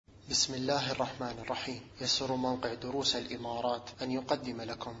بسم الله الرحمن الرحيم. يسر موقع دروس الإمارات أن يقدم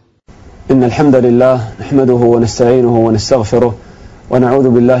لكم إن الحمد لله نحمده ونستعينه ونستغفره ونعوذ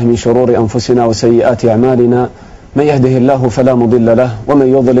بالله من شرور أنفسنا وسيئات أعمالنا، من يهده الله فلا مضل له ومن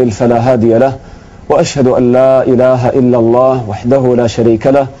يضلل فلا هادي له، وأشهد أن لا إله إلا الله وحده لا شريك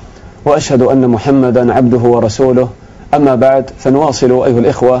له، وأشهد أن محمدا عبده ورسوله. أما بعد، فنواصل أيها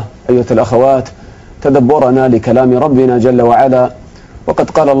الإخوة أيها الأخوات تدبرنا لكلام ربنا جل وعلا. وقد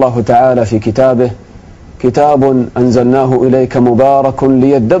قال الله تعالى في كتابه: كتاب أنزلناه إليك مبارك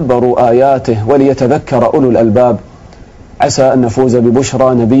ليدبروا آياته وليتذكر أولو الألباب. عسى أن نفوز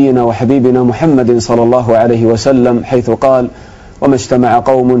ببشرى نبينا وحبيبنا محمد صلى الله عليه وسلم، حيث قال: وما اجتمع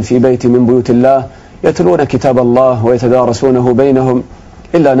قوم في بيت من بيوت الله يتلون كتاب الله ويتدارسونه بينهم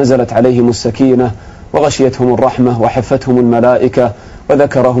إلا نزلت عليهم السكينة وغشيتهم الرحمة وحفتهم الملائكة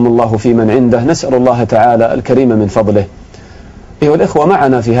وذكرهم الله في من عنده. نسأل الله تعالى الكريم من فضله. أيها الإخوة،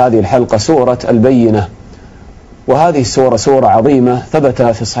 معنا في هذه الحلقة سورة البينة، وهذه السورة سورة عظيمة. ثبت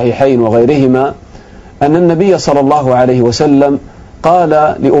في الصحيحين وغيرهما أن النبي صلى الله عليه وسلم قال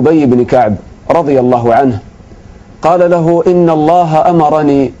لأبي بن كعب رضي الله عنه، قال له: إن الله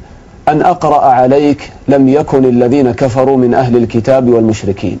أمرني أن أقرأ عليك لم يكن الذين كفروا من أهل الكتاب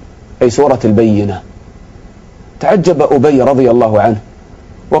والمشركين، أي سورة البينة. تعجب أبي رضي الله عنه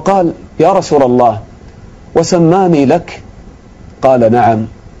وقال: يا رسول الله، وسماني لك؟ قال: نعم.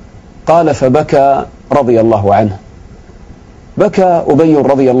 قال: فبكى رضي الله عنه. بكى أبي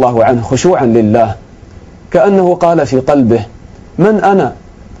رضي الله عنه خشوعا لله، كأنه قال في قلبه: من أنا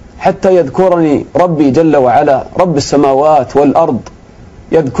حتى يذكرني ربي جل وعلا، رب السماوات والأرض،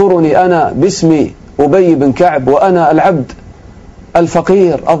 يذكرني أنا باسمي أبي بن كعب وأنا العبد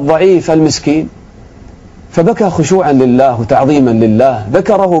الفقير الضعيف المسكين؟ فبكى خشوعا لله وتعظيما لله،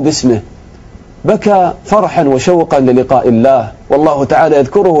 ذكره باسمه، بكى فرحا وشوقا للقاء الله والله تعالى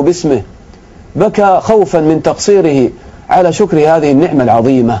يذكره باسمه، بكى خوفا من تقصيره على شكر هذه النعمة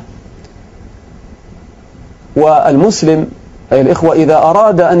العظيمة. والمسلم أي الإخوة إذا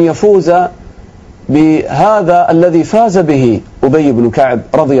أراد أن يفوز بهذا الذي فاز به أبي بن كعب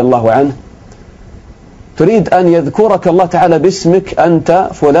رضي الله عنه، تريد أن يذكرك الله تعالى باسمك، أنت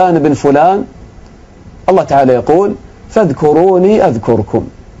فلان بن فلان، الله تعالى يقول: فاذكروني أذكركم.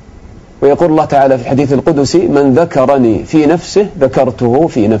 ويقول الله تعالى في الحديث القدسي: من ذكرني في نفسه ذكرته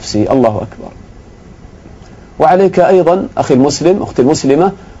في نفسي. الله أكبر. وعليك أيضا أخي المسلم أختي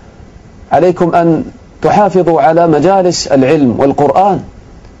المسلمة، عليكم أن تحافظوا على مجالس العلم والقرآن.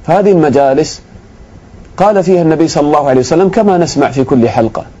 فهذه المجالس قال فيها النبي صلى الله عليه وسلم كما نسمع في كل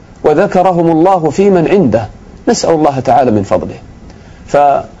حلقة: وذكرهم الله في من عنده. نسأل الله تعالى من فضله.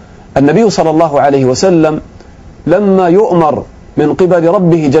 فالنبي صلى الله عليه وسلم لما يؤمر من قبل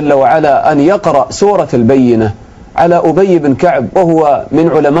ربه جل وعلا أن يقرأ سورة البينة على أبي بن كعب وهو من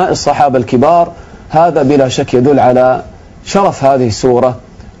علماء الصحابة الكبار، هذا بلا شك يدل على شرف هذه السورة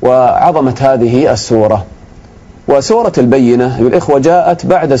وعظمة هذه السورة. وسورة البينة الإخوة جاءت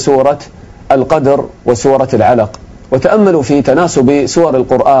بعد سورة القدر وسورة العلق. وتأملوا في تناسب سور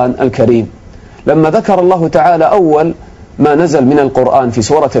القرآن الكريم، لما ذكر الله تعالى أول ما نزل من القرآن في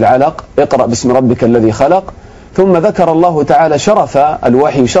سورة العلق: اقرأ باسم ربك الذي خلق، ثم ذكر الله تعالى شرف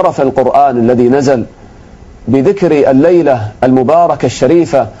الوحي، شرف القرآن الذي نزل بذكر الليلة المباركة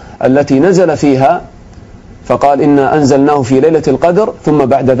الشريفة التي نزل فيها، فقال: إنا أنزلناه في ليلة القدر. ثم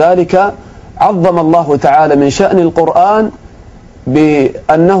بعد ذلك عظم الله تعالى من شأن القرآن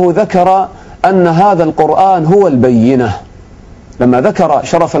بأنه ذكر أن هذا القرآن هو البينة. لما ذكر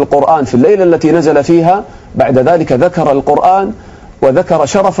شرف القرآن في الليلة التي نزل فيها، بعد ذلك ذكر القرآن وذكر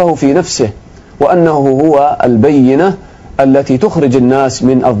شرفه في نفسه، وأنه هو البينة التي تخرج الناس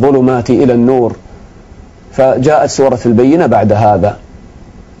من الظلمات إلى النور. فجاءت سورة البينة بعد هذا.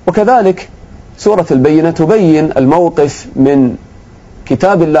 وكذلك سورة البينة تبين الموقف من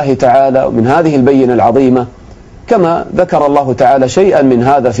كتاب الله تعالى ومن هذه البينة العظيمة، كما ذكر الله تعالى شيئا من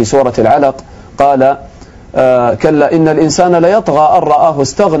هذا في سورة العلق. قال: كلا إن الإنسان ليطغى أن رآه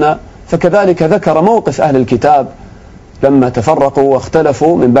استغنى. فكذلك ذكر موقف أهل الكتاب لما تفرقوا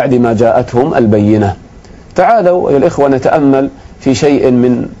واختلفوا من بعد ما جاءتهم البينة. تعالوا أيها الإخوة نتأمل في شيء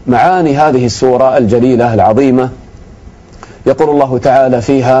من معاني هذه السورة الجليلة العظيمة. يقول الله تعالى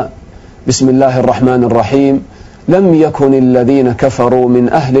فيها: بسم الله الرحمن الرحيم: لم يكن الذين كفروا من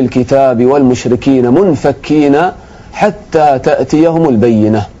أهل الكتاب والمشركين منفكين حتى تأتيهم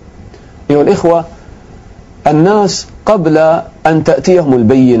البينة. أيها الإخوة، الناس قبل أن تأتيهم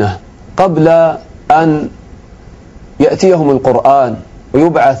البينة، قبل أن يأتيهم القرآن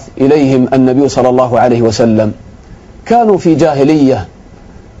ويبعث إليهم النبي صلى الله عليه وسلم، كانوا في جاهلية،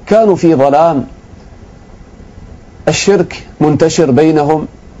 كانوا في ظلام، الشرك منتشر بينهم،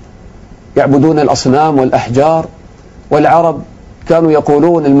 يعبدون الأصنام والأحجار، والعرب كانوا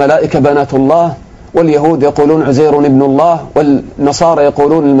يقولون الملائكة بنات الله، واليهود يقولون عزير ابن الله، والنصارى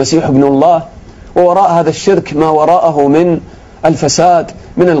يقولون المسيح ابن الله. ووراء هذا الشرك ما وراءه من الفساد،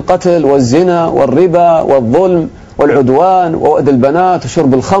 من القتل والزنا والربا والظلم والعدوان ووأد البنات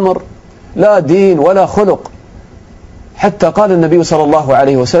وشرب الخمر، لا دين ولا خلق. حتى قال النبي صلى الله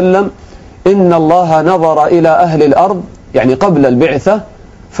عليه وسلم: إن الله نظر إلى أهل الأرض، يعني قبل البعثة،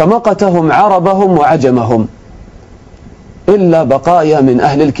 فمقتهم عربهم وعجمهم إلا بقايا من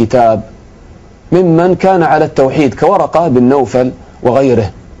أهل الكتاب ممن كان على التوحيد كورقة بن نوفل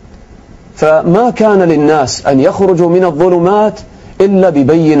وغيره. فما كان للناس أن يخرجوا من الظلمات إلا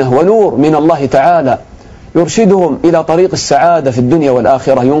ببينة ونور من الله تعالى يرشدهم إلى طريق السعادة في الدنيا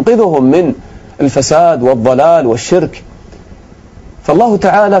والآخرة، ينقذهم من الفساد والضلال والشرك. فالله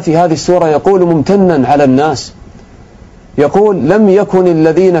تعالى في هذه السورة يقول ممتنا على الناس، يقول: لم يكن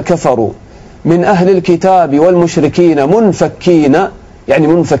الذين كفروا من أهل الكتاب والمشركين منفكين، يعني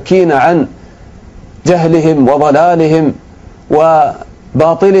منفكين عن جهلهم وضلالهم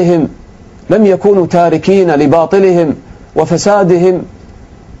وباطلهم، لم يكونوا تاركين لباطلهم وفسادهم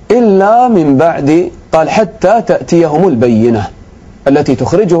إلا من بعد، قال: حتى تأتيهم البينة التي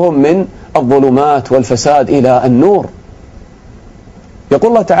تخرجهم من الظلمات والفساد إلى النور.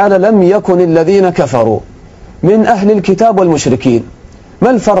 يقول الله تعالى: لم يكن الذين كفروا من أهل الكتاب والمشركين. ما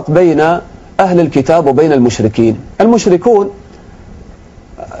الفرق بين أهل الكتاب وبين المشركين؟ المشركون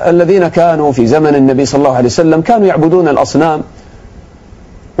الذين كانوا في زمن النبي صلى الله عليه وسلم كانوا يعبدون الأصنام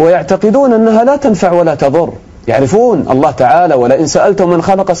ويعتقدون أنها لا تنفع ولا تضر، يعرفون الله تعالى: ولئن سألتم من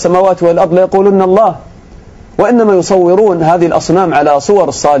خلق السماوات والأرض ليقولن الله. وإنما يصورون هذه الأصنام على صور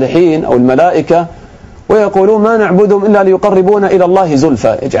الصالحين أو الملائكة، ويقولون: ما نعبدهم إلا ليقربونا إلى الله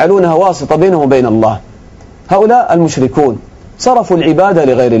زلفى، يجعلونها واسطة بينهم وبين الله. هؤلاء المشركون صرفوا العبادة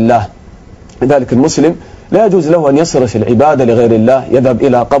لغير الله. لذلك المسلم لا يجوز له أن يصرف العبادة لغير الله، يذهب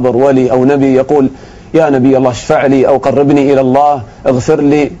إلى قبر ولي أو نبي يقول: يا نبي الله اشفع لي أو قربني إلى الله، اغفر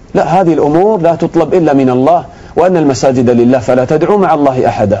لي. لا، هذه الأمور لا تطلب إلا من الله، وأن المساجد لله فلا تدعوا مع الله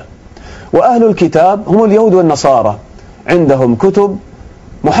أحدا. وأهل الكتاب هم اليهود والنصارى، عندهم كتب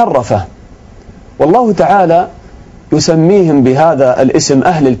محرفة، والله تعالى يسميهم بهذا الاسم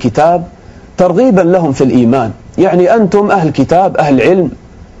أهل الكتاب ترغيبا لهم في الإيمان. يعني أنتم أهل كتاب أهل علم،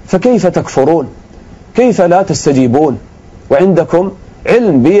 فكيف تكفرون؟ كيف لا تستجيبون وعندكم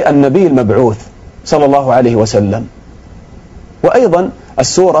علم بالنبي المبعوث صلى الله عليه وسلم؟ وأيضا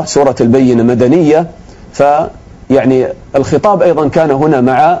السورة سورة البينة مدنية، فيعني الخطاب أيضا كان هنا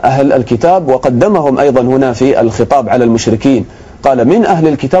مع أهل الكتاب، وقدمهم أيضا هنا في الخطاب على المشركين، قال: من أهل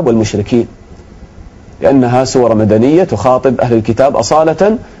الكتاب والمشركين، لأنها سورة مدنية تخاطب أهل الكتاب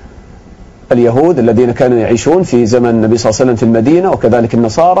أصالة، اليهود الذين كانوا يعيشون في زمن النبي صلى الله عليه وسلم في المدينة، وكذلك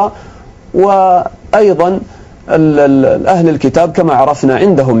النصارى. وأيضا أهل الكتاب كما عرفنا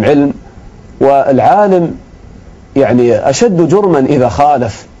عندهم علم، والعالم يعني أشد جرما إذا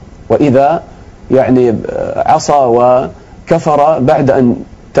خالف وإذا يعني عصى وكفر بعد أن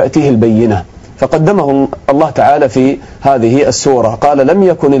تأتيه البينة. فقدمه الله تعالى في هذه السورة، قال: لم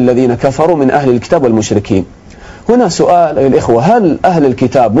يكن الذين كفروا من أهل الكتاب والمشركين. هنا سؤال أيها الإخوة: هل أهل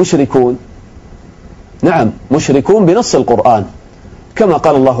الكتاب مشركون؟ نعم، مشركون بنص القرآن، كما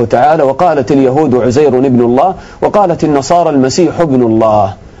قال الله تعالى: وقالت اليهود عزير ابن الله، وقالت النصارى المسيح ابن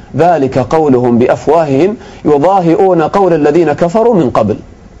الله، ذلك قولهم بأفواههم يضاهئون قول الذين كفروا من قبل.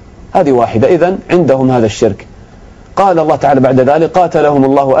 هذه واحدة، إذن عندهم هذا الشرك. قال الله تعالى بعد ذلك: قاتلهم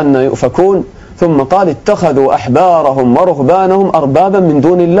الله أن يؤفكون، ثم قال: اتخذوا أحبارهم ورهبانهم أربابا من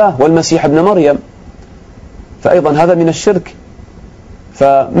دون الله والمسيح ابن مريم. فأيضا هذا من الشرك.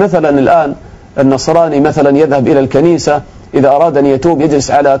 فمثلا الآن النصراني مثلا يذهب إلى الكنيسة، إذا أراد أن يتوب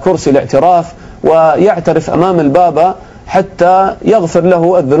يجلس على كرسي الاعتراف ويعترف أمام البابا حتى يغفر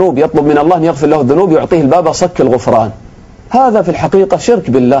له الذنوب، يطلب من الله أن يغفر له الذنوب، يعطيه البابا صك الغفران. هذا في الحقيقة شرك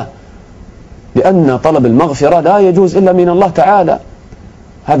بالله، لأن طلب المغفرة لا يجوز إلا من الله تعالى،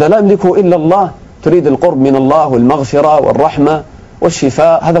 هذا لا يملكه إلا الله. تريد القرب من الله والمغفرة والرحمة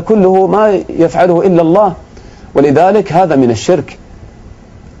والشفاء، هذا كله ما يفعله إلا الله، ولذلك هذا من الشرك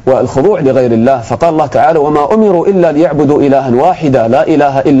والخضوع لغير الله. فقال الله تعالى: وما أمروا إلا ليعبدوا إلها واحدا لا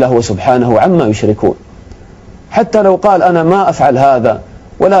إله إلا هو سبحانه عما يشركون. حتى لو قال: أنا ما أفعل هذا،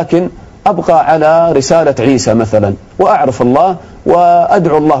 ولكن أبقى على رسالة عيسى مثلا، وأعرف الله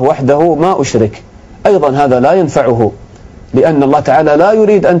وأدعو الله وحده ما أشرك، أيضا هذا لا ينفعه، لأن الله تعالى لا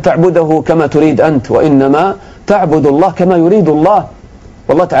يريد أن تعبده كما تريد أنت، وإنما تعبد الله كما يريد الله.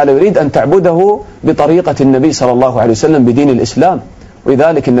 والله تعالى يريد أن تعبده بطريقة النبي صلى الله عليه وسلم بدين الإسلام.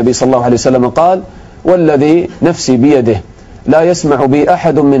 ولذلك النبي صلى الله عليه وسلم قال: والذي نفسي بيده لا يسمع بي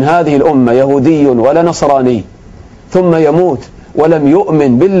أحد من هذه الأمة يهودي ولا نصراني ثم يموت ولم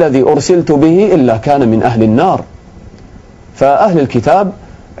يؤمن بالذي أرسلت به إلا كان من أهل النار. فأهل الكتاب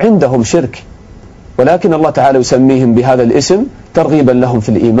عندهم شرك، ولكن الله تعالى يسميهم بهذا الاسم ترغيبا لهم في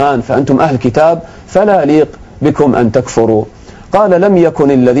الإيمان، فأنتم أهل الكتاب فلا يليق بكم أن تكفروا. قال لم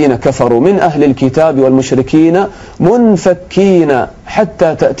يكن الذين كفروا من أهل الكتاب والمشركين منفكين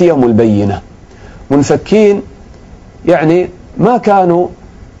حتى تأتيهم البينة. منفكين يعني ما كانوا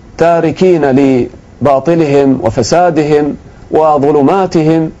تاركين لباطلهم وفسادهم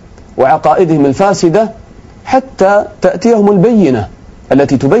وظلماتهم وعقائدهم الفاسدة حتى تأتيهم البينة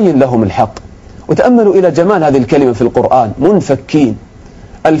التي تبين لهم الحق. وتأملوا إلى جمال هذه الكلمة في القرآن، منفكين.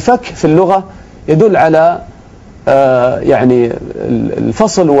 الفك في اللغة يدل على يعني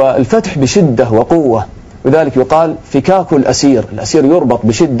الفصل والفتح بشدة وقوة، وذلك يقال فكاك الأسير، الأسير يربط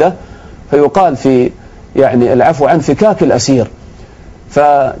بشدة فيقال في يعني العفو عن فكاك الأسير.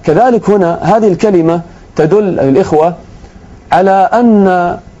 فكذلك هنا هذه الكلمة تدل الإخوة على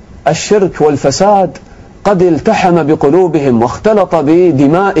أن الشرك والفساد قد التحم بقلوبهم واختلط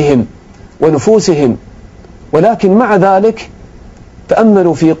بدمائهم ونفوسهم، ولكن مع ذلك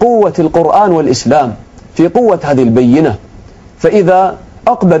تأملوا في قوة القرآن والإسلام، في قوة هذه البينة. فإذا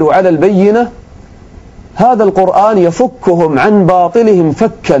أقبلوا على البينة هذا القرآن يفكهم عن باطلهم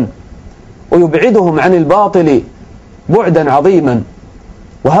فكا ويبعدهم عن الباطل بعدا عظيما.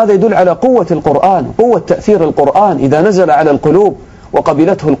 وهذا يدل على قوة القرآن، قوة تأثير القرآن إذا نزل على القلوب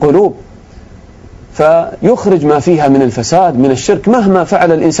وقبلته القلوب، فيخرج ما فيها من الفساد من الشرك مهما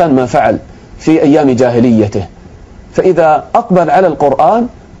فعل الإنسان ما فعل في أيام جاهليته. فإذا أقبل على القرآن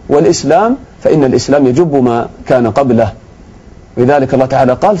والإسلام فإن الإسلام يجب ما كان قبله. لذلك الله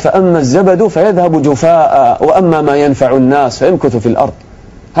تعالى قال فأما الزبد فيذهب جفاء وأما ما ينفع الناس فيمكث في الأرض.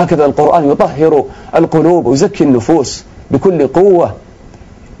 هكذا القرآن يطهر القلوب ويزكي النفوس بكل قوة،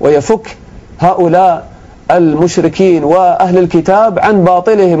 ويفك هؤلاء المشركين وأهل الكتاب عن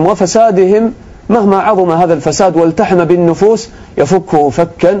باطلهم وفسادهم مهما عظم هذا الفساد والتحم بالنفوس، يفكه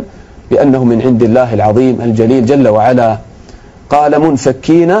فكا لأنه من عند الله العظيم الجليل جل وعلا. قال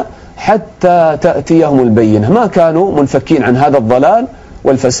منفكين حتى تأتيهم البينة، ما كانوا منفكين عن هذا الضلال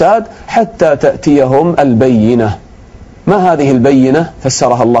والفساد حتى تأتيهم البينة. ما هذه البينة؟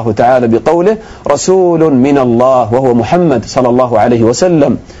 فسرها الله تعالى بقوله رسول من الله، وهو محمد صلى الله عليه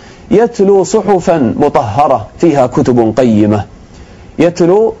وسلم، يتلو صحفا مطهرة فيها كتب قيمة.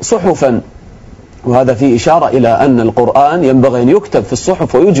 يتلو صحفا، وهذا فيه إشارة إلى أن القرآن ينبغي أن يكتب في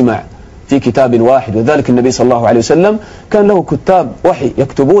الصحف ويجمع في كتاب واحد، وذلك النبي صلى الله عليه وسلم كان له كتاب وحي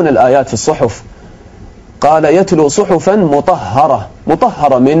يكتبون الآيات في الصحف. قال يتلو صحفا مطهرة،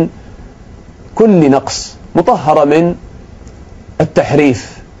 مطهرة من كل نقص، مطهرة من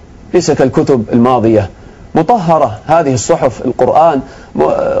التحريف، ليس كالكتب الماضية، مطهرة هذه الصحف القرآن،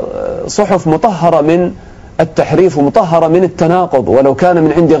 صحف مطهرة من التحريف ومطهرة من التناقض، ولو كان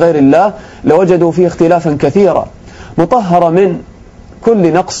من عند غير الله لوجدوا فيه اختلافا كثيرا، مطهرة من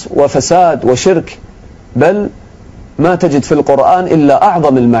كل نقص وفساد وشرك، بل ما تجد في القرآن إلا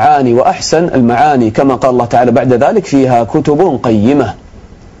أعظم المعاني وأحسن المعاني، كما قال الله تعالى بعد ذلك فيها كتب قيمة.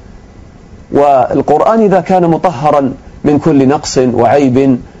 والقرآن إذا كان مطهرا من كل نقص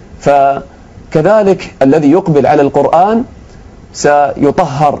وعيب، فكذلك الذي يقبل على القرآن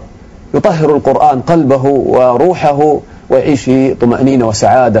سيطهر القرآن قلبه وروحه ويعيش في طمأنينة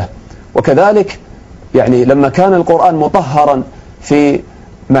وسعادة. وكذلك يعني لما كان القرآن مطهرا في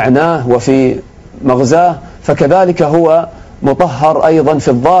معناه وفي مغزاه، فكذلك هو مطهر أيضا في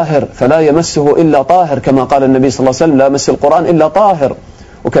الظاهر، فلا يمسه إلا طاهر، كما قال النبي صلى الله عليه وسلم لا يمس القرآن إلا طاهر.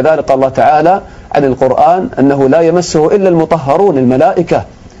 وكذلك قال الله تعالى عن القرآن أنه لا يمسه إلا المطهرون الملائكة.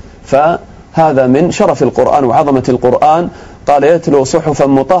 فهذا من شرف القرآن وعظمة القرآن. قال يتلو صحفا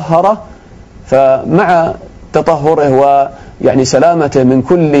مطهرة، فمع تطهره ويعني سلامته من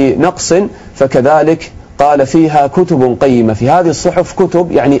كل نقص، فكذلك قال فيها كتب قيمة. في هذه الصحف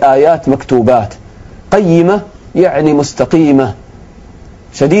كتب يعني آيات مكتوبات، قيمة يعني مستقيمة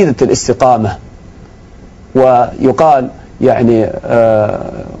شديدة الاستقامة. ويقال يعني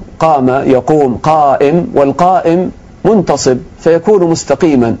قام يقوم قائم، والقائم منتصب فيكون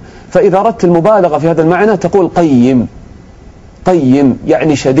مستقيما. فإذا أردت المبالغة في هذا المعنى تقول قيم، قيم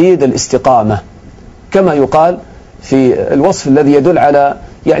يعني شديد الاستقامة، كما يقال في الوصف الذي يدل على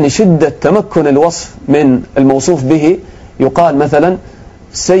يعني شدة تمكن الوصف من الموصوف به. يقال مثلا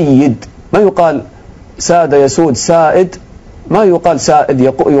سيد، ما يقال ساد يسود سائد، ما يقال سائد،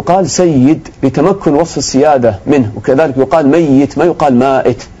 يقال سيد لتمكن وصف السيادة منه. وكذلك يقال ميت، ما يقال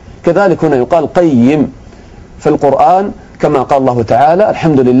مائت. كذلك هنا يقال قيم. فالقرآن كما قال الله تعالى: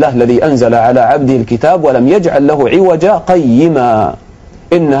 الحمد لله الذي أنزل على عبده الكتاب ولم يجعل له عوجا قيما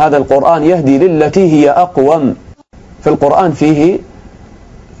إن هذا القرآن يهدي للتي هي أقوم. فالقرآن فيه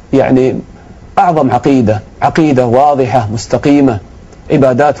يعني أعظم عقيدة واضحة مستقيمة،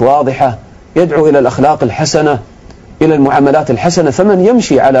 عبادات واضحة، يدعو إلى الأخلاق الحسنة، إلى المعاملات الحسنة. فمن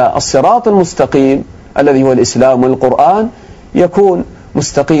يمشي على الصراط المستقيم الذي هو الإسلام والقرآن يكون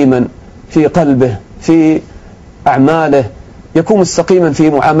مستقيما في قلبه، في أعماله، يكون مستقيما في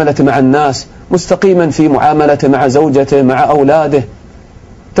معاملته مع الناس، مستقيما في معاملته مع زوجته، مع أولاده،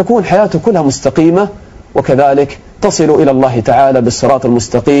 تكون حياته كلها مستقيمة، وكذلك تصل إلى الله تعالى بالصراط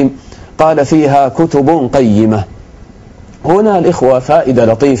المستقيم. قال: فيها كتب قيمة. هنا الإخوة فائدة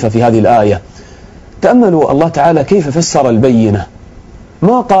لطيفة في هذه الآية. تأملوا الله تعالى كيف فسر البينة.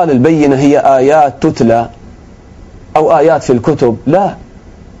 ما قال البينة هي آيات تتلى أو آيات في الكتب، لا،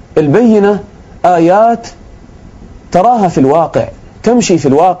 البينة آيات تراها في الواقع، تمشي في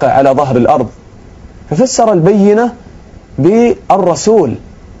الواقع على ظهر الأرض. ففسر البينة بالرسول،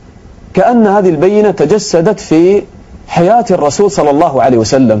 كأن هذه البينة تجسدت في حياة الرسول صلى الله عليه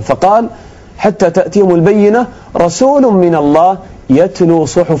وسلم، فقال: حتى تأتيهم البينة رسول من الله يتلو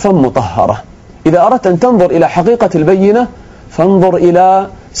صحفا مطهرة. إذا أردت أن تنظر إلى حقيقة البينة فانظر إلى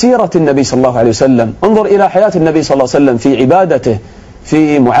سيرة النبي صلى الله عليه وسلم، انظر إلى حياة النبي صلى الله عليه وسلم في عبادته،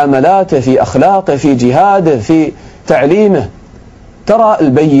 في معاملاته، في أخلاقه، في جهاده، في تعليمه، ترى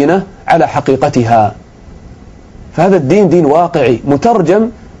البينة على حقيقتها. فهذا الدين دين واقعي مترجم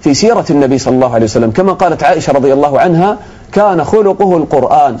في سيرة النبي صلى الله عليه وسلم، كما قالت عائشة رضي الله عنها: كان خلقه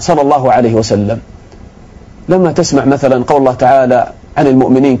القرآن صلى الله عليه وسلم. لما تسمع مثلا قول الله تعالى عن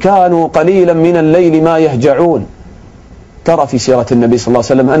المؤمنين: كانوا قليلا من الليل ما يهجعون، ترى في سيرة النبي صلى الله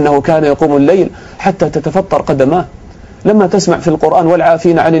عليه وسلم أنه كان يقوم الليل حتى تتفطر قدماه. لما تسمع في القرآن: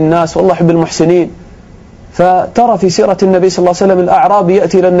 والعافين عن الناس والله يحب المحسنين، فترى في سيرة النبي صلى الله عليه وسلم الأعرابي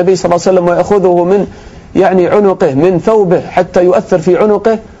يأتي إلى النبي صلى الله عليه وسلم ويأخذه من عنقه، من ثوبه، حتى يؤثر في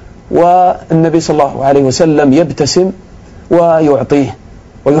عنقه، والنبي صلى الله عليه وسلم يبتسم ويعطيه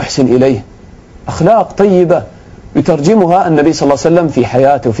ويحسن إليه. أخلاق طيبة يترجمها النبي صلى الله عليه وسلم في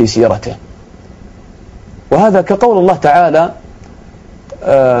حياته وفي سيرته. وهذا كقول الله تعالى: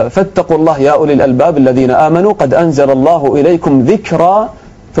 فاتقوا الله يا أولي الألباب الذين آمنوا قد أنزل الله إليكم ذكرا.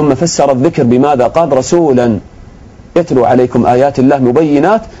 ثم فسر الذكر بماذا؟ قال: رسولا يتلو عليكم آيات الله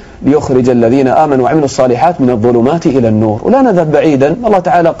مبينات ليخرج الذين آمنوا وعملوا الصالحات من الظلمات إلى النور. ولا نذهب بعيدا، الله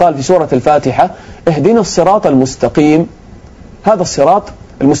تعالى قال في سورة الفاتحة: اهدنا الصراط المستقيم. هذا الصراط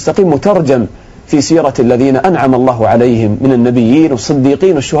المستقيم مترجم في سيرة الذين أنعم الله عليهم من النبيين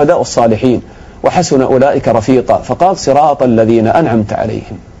والصديقين والشهداء والصالحين، وحسن أولئك رفيقا، فقال: صراط الذين أنعمت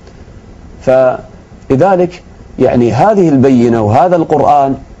عليهم. فلذلك هذه البينة وهذا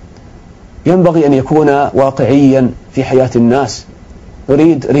القرآن ينبغي أن يكون واقعيا في حياة الناس.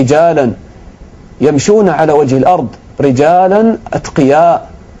 نريد رجالا يمشون على وجه الأرض، رجالا أتقياء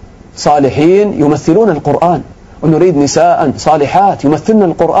صالحين يمثلون القرآن، ونريد نساء صالحات يمثلن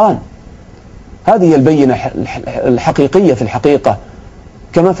القرآن. هذه هي البينة الحقيقية في الحقيقة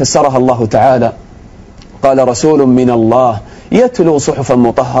كما فسرها الله تعالى. قال: رسول من الله يتلو صحفا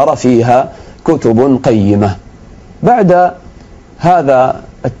مطهرة فيها كتب قيمة. بعد هذا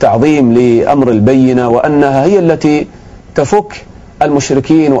التعظيم لأمر البينة وأنها هي التي تفك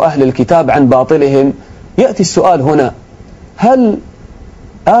المشركين وأهل الكتاب عن باطلهم، يأتي السؤال هنا: هل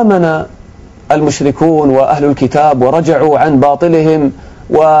آمن المشركون وأهل الكتاب ورجعوا عن باطلهم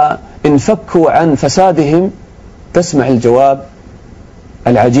وانفكوا عن فسادهم؟ تسمع الجواب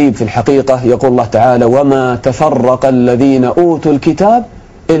العجيب في الحقيقة. يقول الله تعالى: وما تفرق الذين أوتوا الكتاب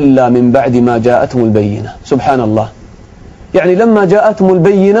إلا من بعد ما جاءتهم البينة. سبحان الله، لما جاءتهم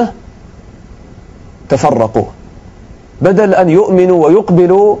البينة تفرقوا، بدل أن يؤمنوا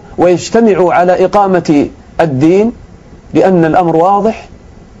ويقبلوا ويجتمعوا على إقامة الدين لأن الأمر واضح،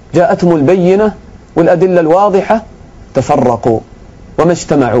 جاءتهم البينة والأدلة الواضحة، تفرقوا وما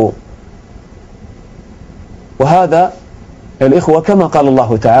اجتمعوا. وهذا الإخوة كما قال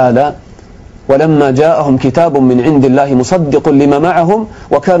الله تعالى: ولما جاءهم كتاب من عند الله مصدق لما معهم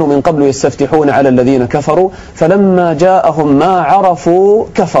وكانوا من قبل يستفتحون على الذين كفروا فلما جاءهم ما عرفوا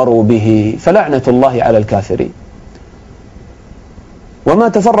كفروا به فلعنة الله على الكافرين. وما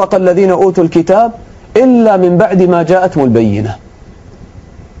تفرق الذين أوتوا الكتاب إلا من بعد ما جاءتهم البينة.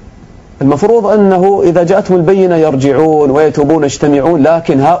 المفروض أنه إذا جاءتهم البينة يرجعون ويتوبون يجتمعون،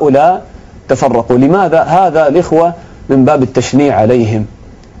 لكن هؤلاء تفرقوا. لماذا؟ هذا الإخوة من باب التشنيع عليهم.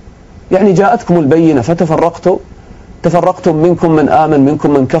 جاءتكم البينة تفرقتم، منكم من آمن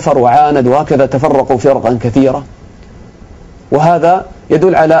منكم من كفر وعاند، وهكذا تفرقوا فرقا كثيرة. وهذا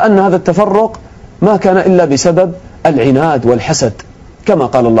يدل على أن هذا التفرق ما كان إلا بسبب العناد والحسد، كما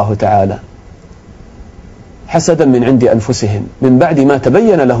قال الله تعالى: حسدا من عند أنفسهم من بعد ما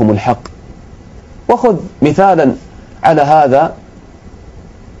تبين لهم الحق. وخذ مثالا على هذا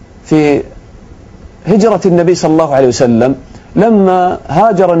في هجرة النبي صلى الله عليه وسلم، لما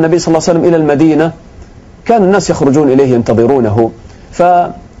هاجر النبي صلى الله عليه وسلم إلى المدينة كان الناس يخرجون إليه ينتظرونه،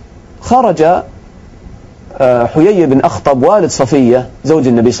 فخرج حيي بن أخطب والد صفية زوج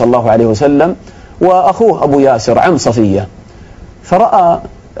النبي صلى الله عليه وسلم وأخوه أبو ياسر عم صفية، فرأى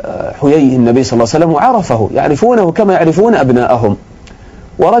حيي النبي صلى الله عليه وسلم وعرفه، يعرفونه كما يعرفون أبناءهم،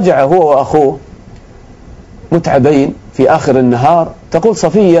 ورجع هو وأخوه متعبين في آخر النهار. تقول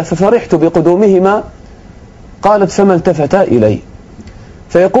صفية: ففرحت بقدومهما، قالت: فما التفتا إلي.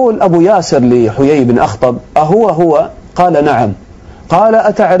 فيقول أبو ياسر لحيي بن أخطب: أهو هو؟ قال: نعم. قال: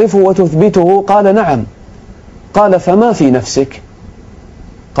 أتعرفه وتثبته؟ قال: نعم. قال: فما في نفسك؟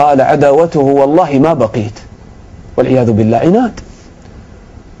 قال: عداوته والله ما بقيت. والعياذ بالله، عناد.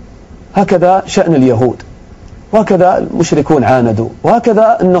 هكذا شأن اليهود، وهكذا المشركون عاندوا،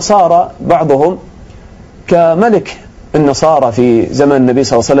 وهكذا النصارى بعضهم كملك النصارى في زمن النبي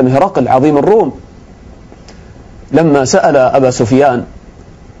صلى الله عليه وسلم هرقل عظيم الروم، لما سأل أبا سفيان،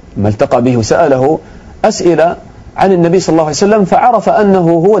 لما التقى به سأله أسئلة عن النبي صلى الله عليه وسلم، فعرف أنه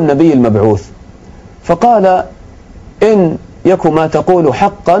هو النبي المبعوث، فقال: إن يك ما تقول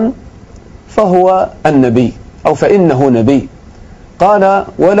حقا فهو النبي، أو فإنه نبي. قال: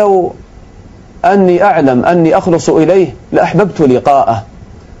 ولو أني أعلم أني أخلص إليه لأحببت لقاءه،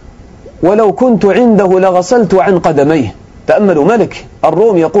 ولو كنت عنده لغسلت عن قدميه. تأملوا، ملك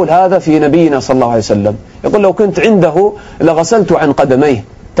الروم يقول هذا في نبينا صلى الله عليه وسلم، يقول: لو كنت عنده لغسلت عن قدميه،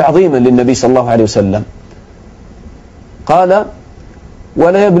 تعظيما للنبي صلى الله عليه وسلم. قال: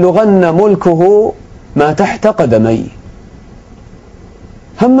 ولا يبلغن ملكه ما تحت قدمي.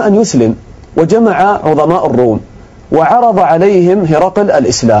 هم أن يسلم، وجمع عظماء الروم وعرض عليهم هرقل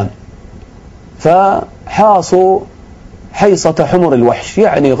الإسلام، فحاصوا حيصة حمر الوحش،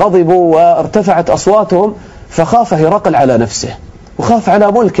 يعني غضبوا وارتفعت أصواتهم، فخاف هرقل على نفسه وخاف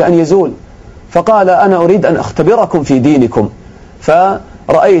على ملكه أن يزول، فقال: أنا أريد أن أختبركم في دينكم،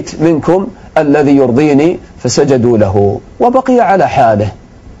 فرأيت منكم الذي يرضيني، فسجدوا له وبقي على حاله،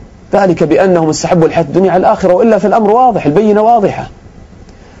 ذلك بأنهم استحبوا الحياة الدنيا على الآخرة، وإلا في الأمر واضح، البينة واضحة.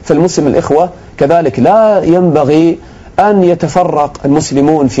 فالمسلم الإخوة كذلك لا ينبغي أن يتفرق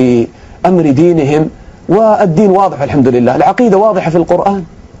المسلمون في أمر دينهم، والدين واضح الحمد لله، العقيدة واضحة في القرآن،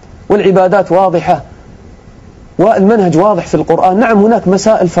 والعبادات واضحة، والمنهج واضح في القرآن. نعم، هناك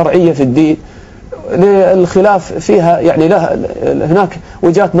مسائل فرعية في الدين للخلاف فيها، يعني هناك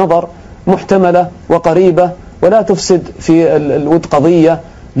وجهات نظر محتملة وقريبة ولا تفسد في الود قضية،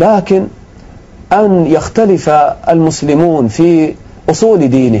 لكن أن يختلف المسلمون في أصول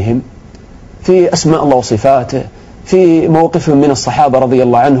دينهم، في أسماء الله وصفاته، في موقفهم من الصحابة رضي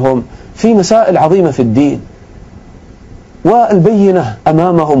الله عنهم، في مسائل عظيمة في الدين، والبينة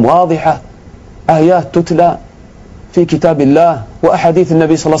أمامهم واضحة، آيات تتلى في كتاب الله وأحاديث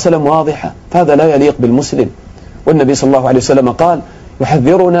النبي صلى الله عليه وسلم واضحة، فهذا لا يليق بالمسلم. والنبي صلى الله عليه وسلم قال: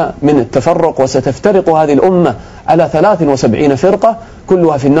 يحذرنا من التفرق، وستفترق هذه الأمة على 73 فرقة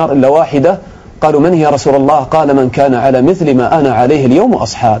كلها في النار إلا واحدة. قالوا: من هي يا رسول الله؟ قال: من كان على مثل ما أنا عليه اليوم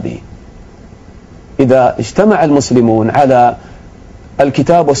أصحابي. إذا اجتمع المسلمون على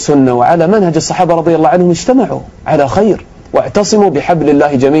الكتاب والسنة وعلى منهج الصحابة رضي الله عنهم اجتمعوا على خير، واعتصموا بحبل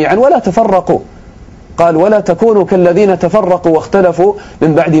الله جميعا ولا تفرقوا. قال: ولا تكونوا كالذين تفرقوا واختلفوا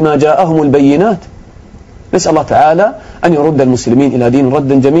من بعد ما جاءهم البينات. نسأل الله تعالى أن يرد المسلمين إلى دين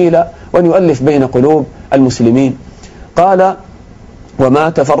ردا جميلا، وأن يؤلف بين قلوب المسلمين. قال: وما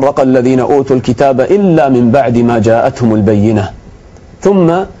تفرق الذين أوتوا الكتاب إلا من بعد ما جاءتهم البينة.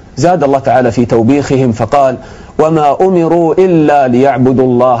 ثم زاد الله تعالى في توبيخهم فقال: وما أمروا إلا ليعبدوا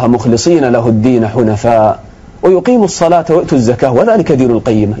الله مخلصين له الدين حنفاء ويقيموا الصلاة ويؤتوا الزكاة وذلك دين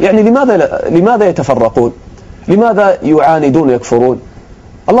القيمة. يعني لماذا يتفرقون؟ لماذا يعاندون ويكفرون؟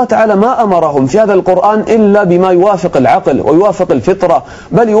 الله تعالى ما أمرهم في هذا القرآن إلا بما يوافق العقل ويوافق الفطرة،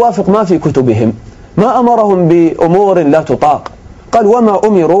 بل يوافق ما في كتبهم، ما أمرهم بأمور لا تطاق. قال: وما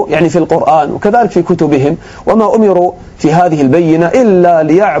أمروا، يعني في القرآن وكذلك في كتبهم، وما أمروا في هذه البينة إلا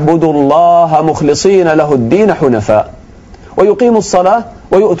ليعبدوا الله مخلصين له الدين حنفاء ويقيموا الصلاة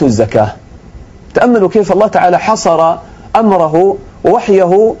ويؤتوا الزكاة. تأملوا كيف الله تعالى حصر أمره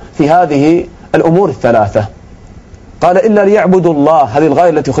ووحيه في هذه الأمور الثلاثة. قال: إلا ليعبدوا الله، هذه الغاية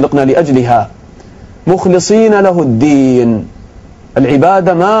التي خلقنا لأجلها، مخلصين له الدين.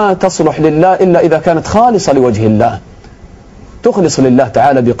 العبادة ما تصلح لله إلا إذا كانت خالصة لوجه الله، تخلص لله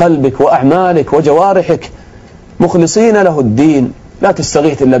تعالى بقلبك وأعمالك وجوارحك، مخلصين له الدين، لا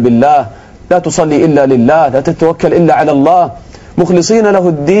تستغيث إلا بالله، لا تصلي إلا لله، لا تتوكل إلا على الله، مخلصين له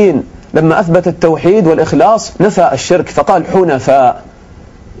الدين. لما أثبت التوحيد والإخلاص نفى الشرك فقال حنفاء.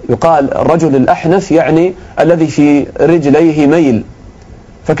 يقال الرجل الأحنف يعني الذي في رجليه ميل،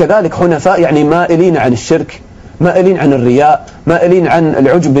 فكذلك حنفاء يعني مائلين عن الشرك، مائلين عن الرياء، مائلين عن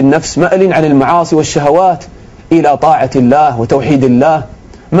العجب بالنفس، مائلين عن المعاصي والشهوات إلى طاعة الله وتوحيد الله،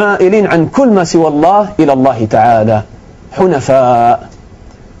 مائلين عن كل ما سوى الله إلى الله تعالى، حنفاء.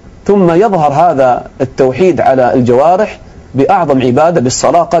 ثم يظهر هذا التوحيد على الجوارح بأعظم عبادة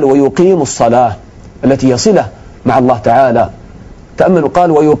بالصلاة. قال ويقيم الصلاة التي يصله مع الله تعالى. تأملوا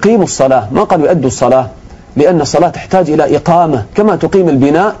قال ويقيم الصلاة، ما قال يؤدوا الصلاة، لأن الصلاة تحتاج إلى إقامة، كما تقيم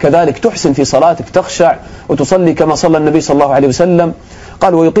البناء كذلك تحسن في صلاتك، تخشع وتصلي كما صلى النبي صلى الله عليه وسلم.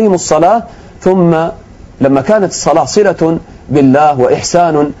 قال ويقيم الصلاة. ثم لما كانت الصلاة صلة بالله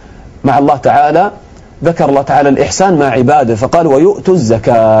وإحسان مع الله تعالى ذكر الله تعالى الإحسان مع عباده فقال ويؤتوا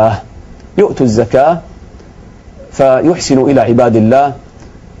الزكاة، يؤتوا الزكاة فيحسن إلى عباد الله.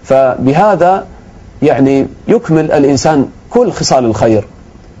 فبهذا يعني يكمل الإنسان كل خصال الخير،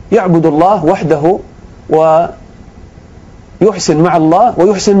 يعبد الله وحده ويحسن مع الله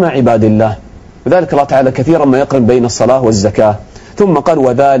ويحسن مع عباد الله. وذلك الله تعالى كثيرا ما يقرن بين الصلاة والزكاة. ثم قال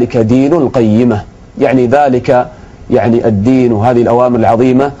وذلك دين القيمة، يعني ذلك يعني الدين وهذه الأوامر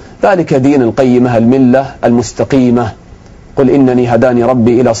العظيمة، ذلك دين القيمة الملة المستقيمة. قل إنني هداني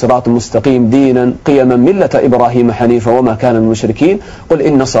ربي إلى صراط مستقيم دينا قيما ملة إبراهيم حنيفا وما كان من المشركين قل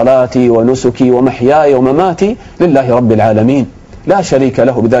إن صلاتي ونسكي ومحياي ومماتي لله رب العالمين لا شريك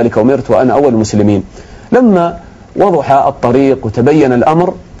له بذلك أمرت وأنا أول المسلمين. لما وضح الطريق وتبين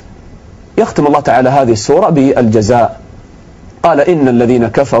الأمر يختم الله تعالى هذه السورة بالجزاء. قال إن الذين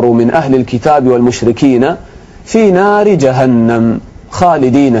كفروا من أهل الكتاب والمشركين في نار جهنم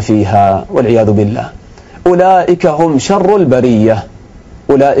خالدين فيها والعياذ بالله أولئك هم شر البرية،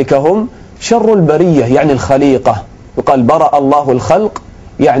 أولئك هم شر البرية يعني الخليقة. يقال برأ الله الخلق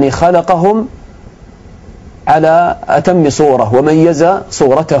يعني خلقهم على أتم صورة وميز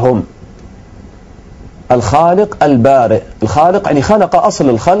صورتهم. الخالق البارئ، الخالق يعني خلق أصل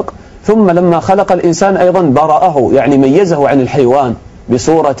الخلق ثم لما خلق الإنسان أيضا برأه يعني ميزه عن الحيوان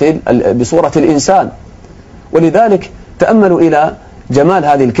بصورة الإنسان. ولذلك تأملوا إلى جمال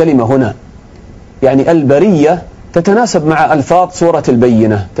هذه الكلمة هنا، يعني البرية تتناسب مع ألفاظ سورة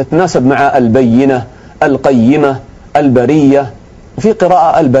البينة، تتناسب مع البينة القيمة البرية، وفي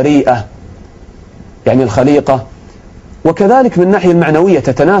قراءة البريئة يعني الخليقة. وكذلك من الناحية المعنوية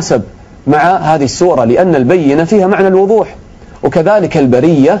تتناسب مع هذه السورة لأن البينة فيها معنى الوضوح، وكذلك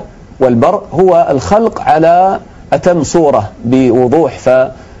البرية والبر هو الخلق على أتم صورة بوضوح،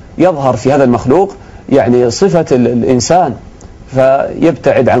 فيظهر في هذا المخلوق يعني صفة الإنسان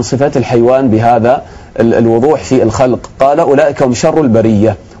فيبتعد عن صفات الحيوان بهذا الوضوح في الخلق. قال أولئك هم شر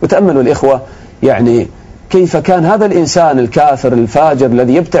البرية. وتأملوا الإخوة يعني كيف كان هذا الإنسان الكافر الفاجر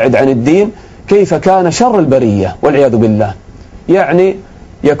الذي يبتعد عن الدين كيف كان شر البرية والعياذ بالله، يعني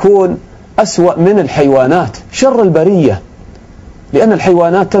يكون أسوأ من الحيوانات، شر البرية، لأن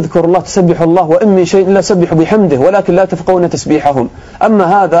الحيوانات تذكر الله تسبح الله وإن من شيء إلا سبح بحمده ولكن لا تفقهون تسبيحهم،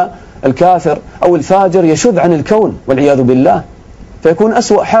 أما هذا الكافر أو الفاجر يشذ عن الكون والعياذ بالله فيكون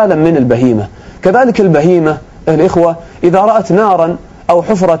أسوأ حالا من البهيمة. كذلك البهيمة الإخوة إذا رأت نارا أو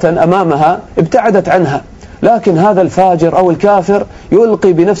حفرة أمامها ابتعدت عنها، لكن هذا الفاجر أو الكافر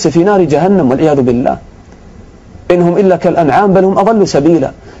يلقي بنفسه في نار جهنم والعياذ بالله. إنهم إلا كالأنعام بل هم أضل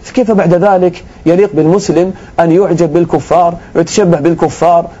سبيلا. فكيف بعد ذلك يليق بالمسلم أن يعجب بالكفار ويتشبه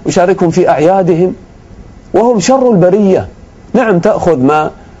بالكفار ويشاركهم في أعيادهم وهم شر البرية؟ نعم تأخذ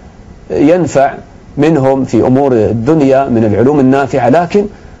ما ينفع منهم في أمور الدنيا من العلوم النافعة، لكن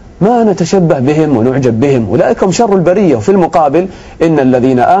ما نتشبه بهم ونعجب بهم، أولئك هم شر البرية. وفي المقابل إن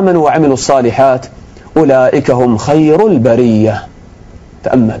الذين آمنوا وعملوا الصالحات أولئك هم خير البرية.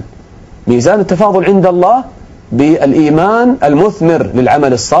 تأمل ميزان التفاضل عند الله بالإيمان المثمر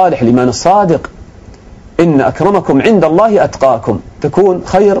للعمل الصالح، الإيمان الصادق. إن أكرمكم عند الله أتقاكم، تكون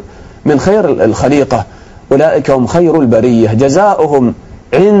خير من خير الخليقة. أولئك هم خير البرية جزاؤهم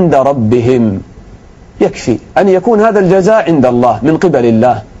عند ربهم. يكفي أن يكون هذا الجزاء عند الله من قبل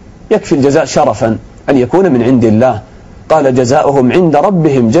الله، يكفي الجزاء شرفا أن يكون من عند الله. قال جزاؤهم عند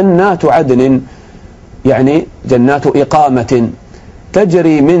ربهم جنات عدن، يعني جنات إقامة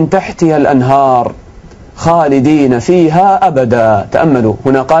تجري من تحتها الأنهار خالدين فيها أبدا. تأملوا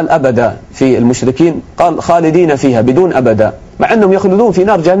هنا قال أبدا، في المشركين قال خالدين فيها بدون أبدا، مع أنهم يخلدون في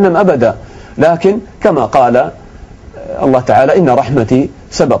نار جهنم أبدا، لكن كما قال الله تعالى إن رحمتي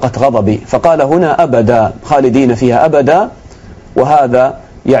سبقت غضبي، فقال هنا أبدا خالدين فيها أبدا. وهذا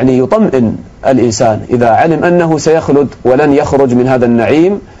يعني يطمئن الإنسان إذا علم أنه سيخلد ولن يخرج من هذا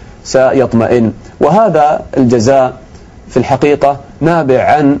النعيم، سيطمئن. وهذا الجزاء في الحقيقة نابع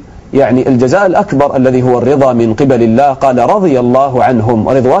عن الجزاء الأكبر الذي هو الرضا من قبل الله. قال رضي الله عنهم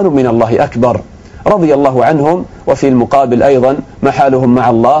ورضوان من الله أكبر. رضي الله عنهم، وفي المقابل أيضا ما حالهم مع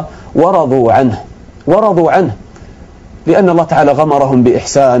الله؟ ورضوا عنه لأن الله تعالى غمرهم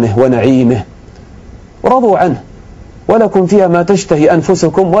بإحسانه ونعيمه. ورضوا عنه ولكم فيها ما تشتهي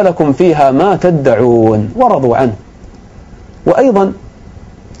أنفسكم ولكم فيها ما تدعون. ورضوا عنه. وأيضا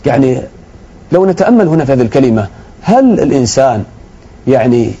لو نتأمل هنا في هذه الكلمة، هل الإنسان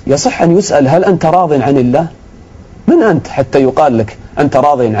يصح أن يسأل هل أنت راض عن الله؟ من أنت حتى يقال لك أنت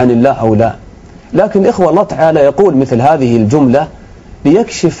راض عن الله أو لا؟ لكن إخوة، الله تعالى يقول مثل هذه الجملة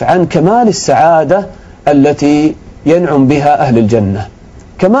ليكشف عن كمال السعادة التي ينعم بها أهل الجنة.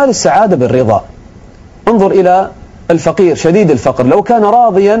 كمال السعادة بالرضا. انظر إلى الفقير شديد الفقر، لو كان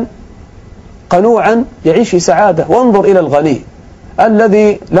راضيا قنوعا يعيش في سعادة. وانظر إلى الغني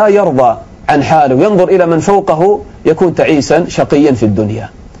الذي لا يرضى عن حاله، ينظر إلى من فوقه يكون تعيسا شقيا في الدنيا.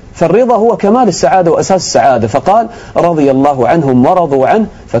 فالرضا هو كمال السعادة وأساس السعادة. فقال رضي الله عنهم ورضوا عنه،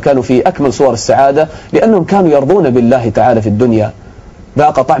 فكانوا في أكمل صور السعادة لأنهم كانوا يرضون بالله تعالى في الدنيا.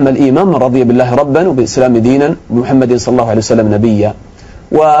 ذاق طعم الإيمان من رضي بالله ربا وبالإسلام دينا وبمحمد صلى الله عليه وسلم نبيا.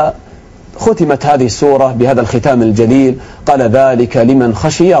 وختمت هذه السورة بهذا الختام الجليل، قال ذلك لمن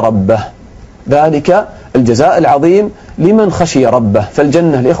خشي ربه. ذلك الجزاء العظيم لمن خشي ربه.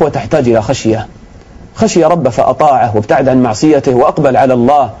 فالجنة الإخوة تحتاج إلى خشي ربه فأطاعه وابتعد عن معصيته وأقبل على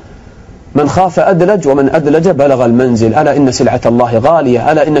الله. من خاف أدلج ومن أدلج بلغ المنزل. ألا إن سلعة الله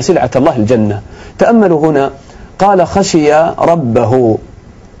غالية، ألا إن سلعة الله الجنة. تأملوا هنا، قال خشي ربه،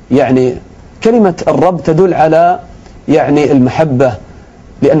 كلمة الرب تدل على المحبة،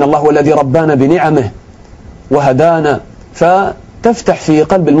 لأن الله هو الذي ربانا بنعمه وهدانا، فتفتح في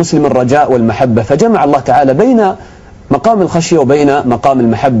قلب المسلم الرجاء والمحبة. فجمع الله تعالى بين مقام الخشية وبين مقام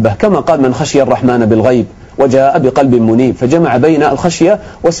المحبة، كما قال من خشي الرحمن بالغيب وجاء بقلب منيب، فجمع بين الخشية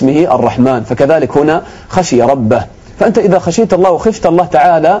واسمه الرحمن. فكذلك هنا خشي ربه. فأنت إذا خشيت الله وخفت الله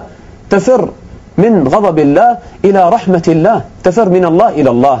تعالى تفر من غضب الله إلى رحمة الله، تفر من الله إلى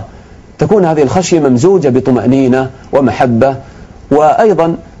الله. تكون هذه الخشية ممزوجة بطمأنينة ومحبة.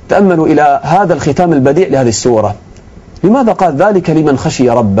 وأيضا تأملوا إلى هذا الختام البديع لهذه السورة. لماذا قال ذلك لمن خشي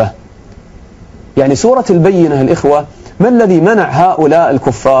ربه؟ سورة البينة الإخوة، ما الذي منع هؤلاء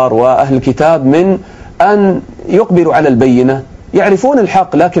الكفار وأهل الكتاب من أن يقبلوا على البينة؟ يعرفون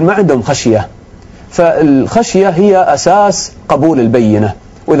الحق لكن ما عندهم خشية. فالخشية هي أساس قبول البينة،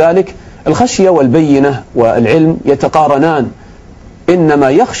 وذلك الخشية والبينة والعلم يتقارنان. إنما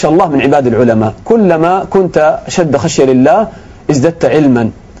يخشى الله من عباد العلماء. كلما كنت أشد خشية لله ازددت علما،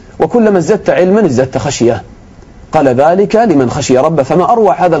 وكلما ازددت علما ازددت خشية. قال ذلك لمن خشي ربه. فما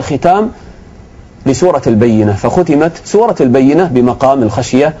أروع هذا الختام لسورة البينة. فختمت سورة البينة بمقام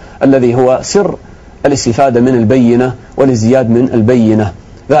الخشية الذي هو سر الاستفادة من البينة والازدياد من البينة.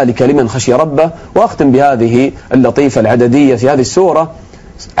 ذلك لمن خشي ربه. وأختم بهذه اللطيفة العددية في هذه السورة.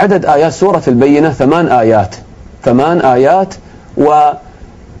 عدد آيات سورة البينة 8 آيات. 8 آيات.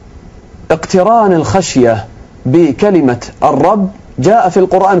 واقتران الخشية بكلمة الرب جاء في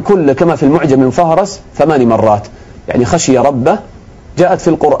القرآن كله كما في المعجم المفهرس 8 مرات. خشي ربه جاءت في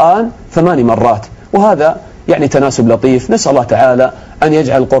القرآن 8 مرات. وهذا تناسب لطيف. نسأل الله تعالى أن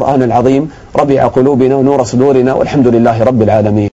يجعل القرآن العظيم ربيع قلوبنا ونور صدورنا، والحمد لله رب العالمين.